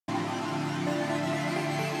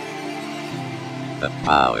The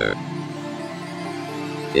power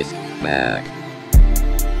is back.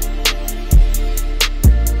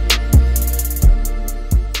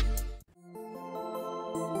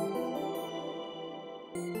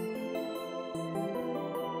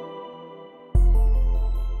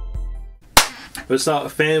 What's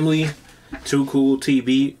up, family? Too Cool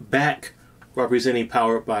TV back, representing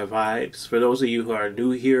Powered by Vibes. For those of you who are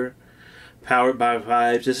new here, Powered by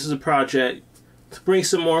Vibes, this is a project to bring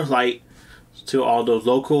some more light to all the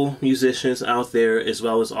local musicians out there, as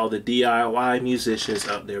well as all the DIY musicians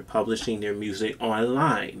out there publishing their music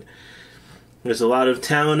online. There's a lot of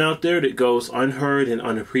talent out there that goes unheard and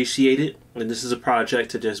unappreciated, and this is a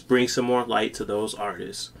project to just bring some more light to those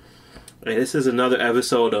artists. And this is another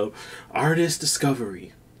episode of Artist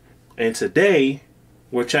Discovery. And today,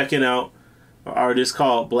 we're checking out an artist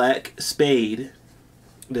called Black Spade.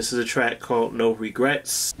 This is a track called No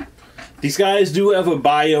Regrets. These guys do have a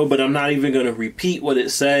bio, but I'm not even going to repeat what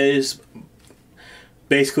it says.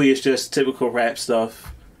 Basically, it's just typical rap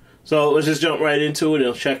stuff. So let's just jump right into it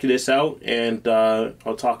and check this out. And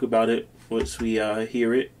I'll talk about it once we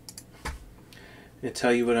hear it and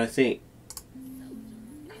tell you what I think.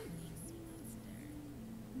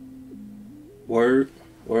 Word,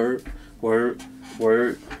 word, word,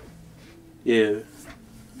 word. Yeah.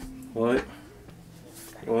 What?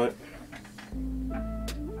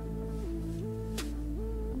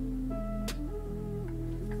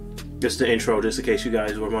 Just the intro, just in case you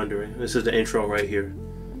guys were wondering. This is the intro right here.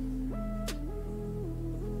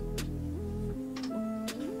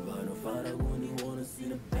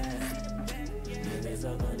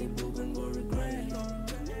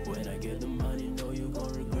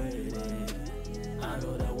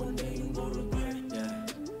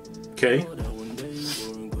 Okay.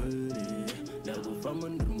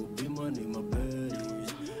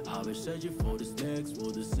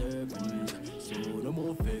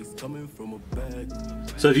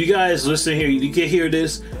 So if you guys listen here, you can hear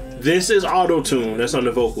this. This is auto-tune. That's on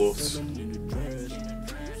the vocals. I'm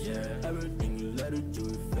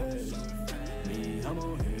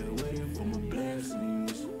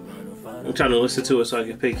trying to listen to it so I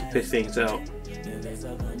can pick things out.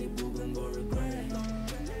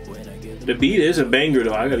 The beat is a banger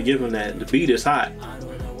though, I gotta give him that. The beat is hot.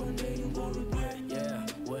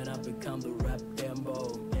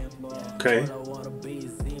 Okay.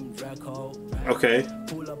 Okay.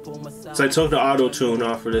 So I took the auto-tune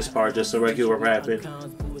off for this part, just the regular rapping.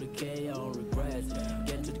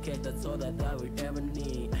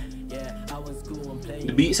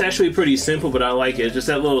 The beat's actually pretty simple, but I like it. Just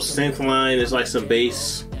that little synth line is like some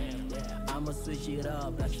bass.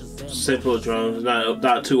 Simple drums,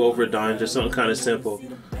 not too overdone, just something kind of simple.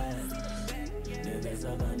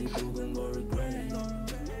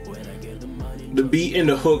 The beat and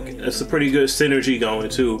the hook, it's a pretty good synergy going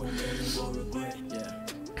too.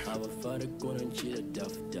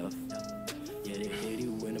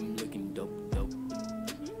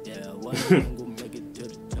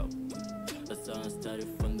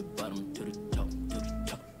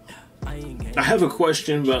 I have a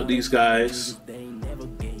question about these guys.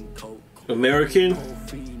 American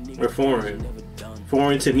or foreign?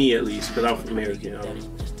 Foreign to me at least, because I'm American.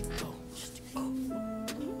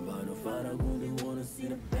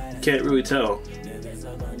 Can't really tell.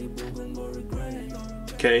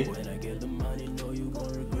 Okay.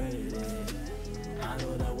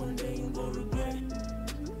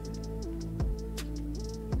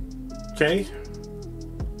 Okay.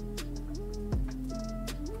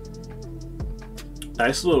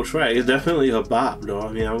 Nice little track. It's definitely a bop though.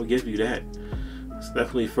 I mean, I will give you that. It's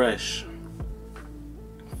definitely fresh.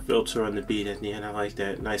 Filter on the beat at the end. I like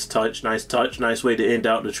that. Nice touch, nice touch. Nice way to end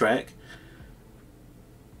out the track.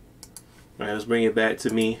 Alright, let's bring it back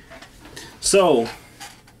to me. So,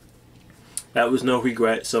 that was No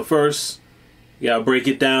Regret. So first, you gotta break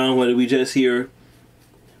it down. What did we just hear?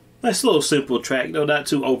 Nice little simple track, though, not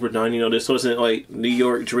too overdone. You know, this wasn't like New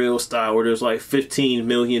York drill style where there's like 15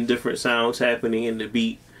 million different sounds happening in the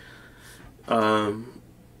beat. I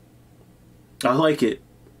like it.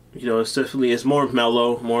 You know, it's more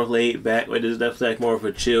mellow, more laid back. Like, it's definitely like more of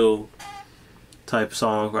a chill type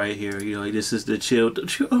song right here. You know, like, this is the chill.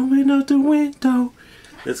 Don't you open up the window?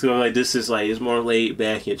 It's going like, this is like, it's more laid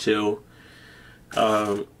back and chill.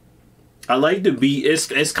 I like the beat.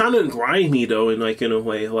 It's kind of grimy though, in a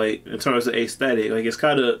way, like in terms of aesthetic. Like it's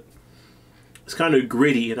kind of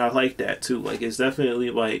gritty, and I like that too. Like it's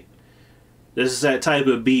definitely like this is that type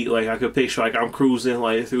of beat. Like I could picture like I'm cruising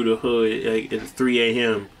like through the hood like at 3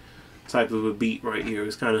 a.m. type of a beat right here.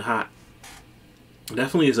 It's kind of hot.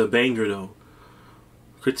 Definitely is a banger though.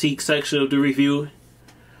 Critique section of the review.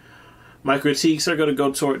 My critiques are going to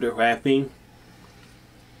go toward the rapping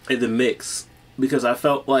and the mix, because I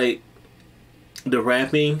felt like the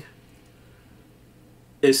rapping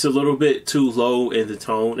is a little bit too low in the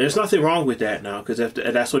tone. There's nothing wrong with that now, because if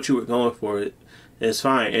that's what you were going for, it's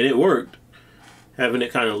fine, and it worked, having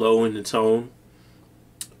it kind of low in the tone.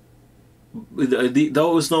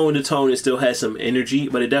 Though it was low in the tone, it still had some energy,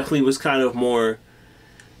 but it definitely was kind of more.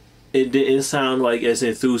 It didn't sound like as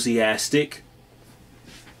enthusiastic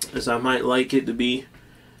as I might like it to be,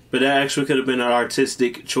 but that actually could have been an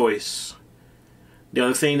artistic choice. The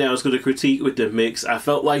other thing that I was going to critique with the mix, I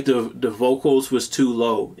felt like the vocals was too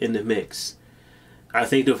low in the mix. I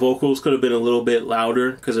think the vocals could have been a little bit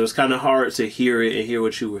louder, because it was kind of hard to hear it and hear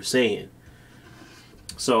what you were saying.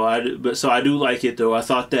 So I do like it though. I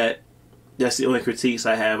thought that's the only critiques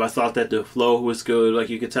I have. I thought that the flow was good. Like,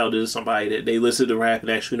 you could tell this is somebody that they listen to rap and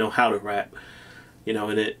actually know how to rap. You know,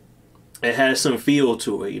 and it has some feel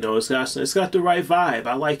to it. You know, it's got the right vibe.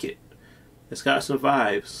 I like it. It's got some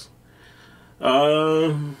vibes.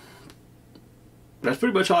 That's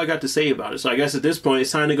pretty much all I got to say about it. So I guess at this point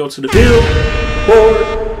it's time to go to the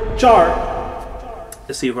Billboard chart.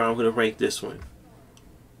 Let's see where I'm going to rank this one.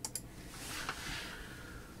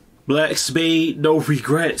 Black Spade, no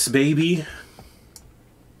regrets, baby.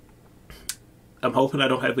 I'm hoping I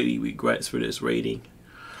don't have any regrets for this rating.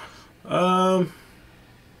 I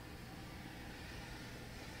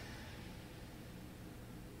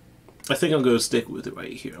think I'm going to stick with it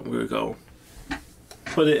right here. I'm going to go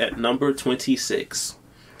put it at number 26.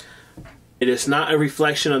 It is not a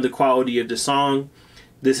reflection of the quality of the song.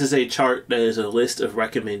 This is a chart that is a list of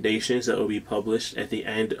recommendations that will be published at the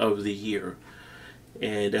end of the year.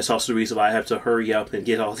 And that's also the reason why I have to hurry up and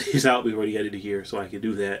get all these out before the end of the year, so I can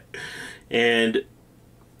do that. And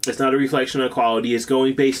it's not a reflection of quality. It's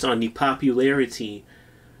going based on the popularity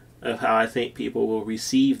of how I think people will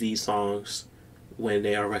receive these songs when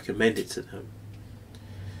they are recommended to them.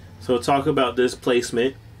 So talk about this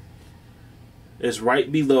placement. It's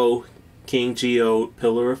right below King Geo,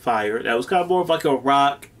 Pillar of Fire. That was kind of more of like a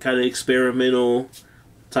rock, kind of experimental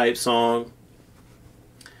type song.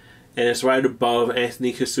 And it's right above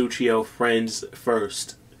Anthony Casuccio, Friends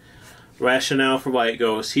First. Rationale for why it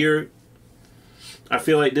goes here. I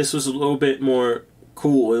feel like this was a little bit more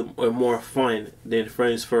cool and more fun than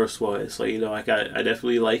Friends First was. Like, you know, like I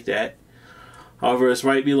definitely like that. However, it's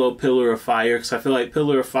right below Pillar of Fire, because I feel like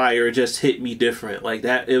Pillar of Fire just hit me different. Like,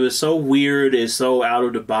 that, it was so weird and so out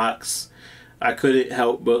of the box. I couldn't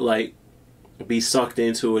help but like be sucked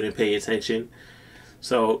into it and pay attention.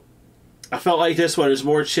 So I felt like this one is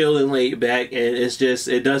more chill and laid back, and it's just,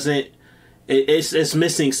 it's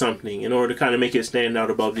missing something in order to kind of make it stand out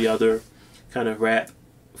above the other kind of rap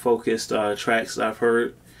focused tracks I've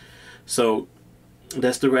heard. So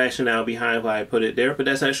that's the rationale behind why I put it there, but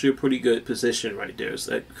that's actually a pretty good position right there.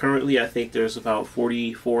 So currently I think there's about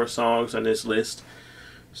 44 songs on this list,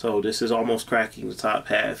 so this is almost cracking the top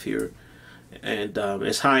half here. And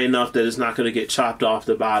it's high enough that it's not going to get chopped off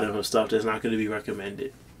the bottom of stuff that's not going to be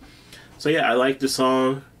recommended. So yeah, I like the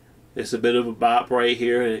song. It's a bit of a bop right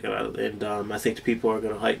here, and I think the people are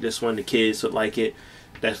going to like this one. The kids would like it.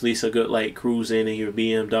 That's at least a good like cruising in your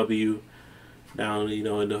BMW down, you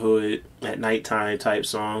know, in the hood at nighttime type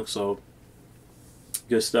song. So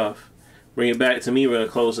good stuff. Bring it back to me. We're going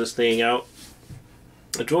to close this thing out.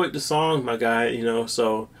 Enjoyed the song, my guy, you know.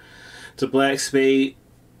 So to Black Spade,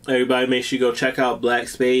 everybody make sure you go check out Black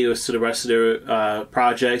Spade. Or to the rest of their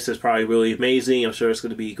projects. It's probably really amazing. I'm sure it's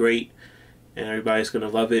going to be great, and everybody's going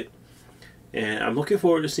to love it. And I'm looking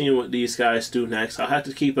forward to seeing what these guys do next. I'll have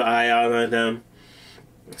to keep an eye out on them,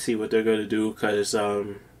 see what they're going to do, because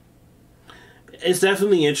it's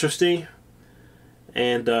definitely interesting,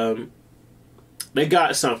 and they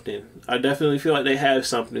got something. I definitely feel like they have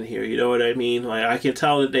something here, you know what I mean? Like, I can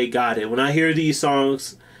tell that they got it. When I hear these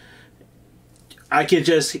songs, I can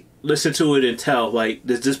just listen to it and tell, like,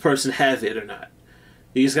 does this person have it or not?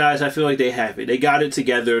 These guys, I feel like they have it. They got it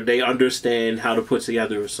together. They understand how to put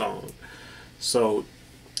together a song. So,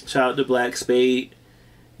 shout out to Black Spade.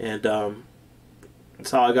 And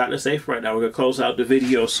that's all I got to say for right now. We're going to close out the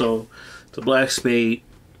video. So, to Black Spade,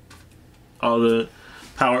 all the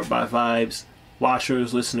Powered by Vibes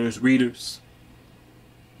watchers, listeners, readers,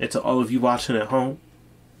 and to all of you watching at home,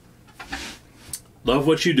 love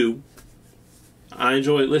what you do. I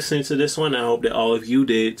enjoyed listening to this one. I hope that all of you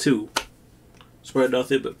did too. Spread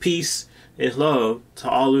nothing but peace and love to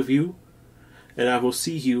all of you, and I will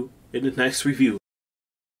see you in the next review.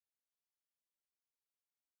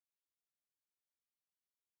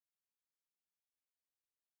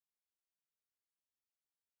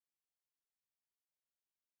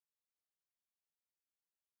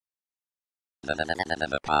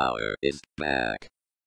 The power is back.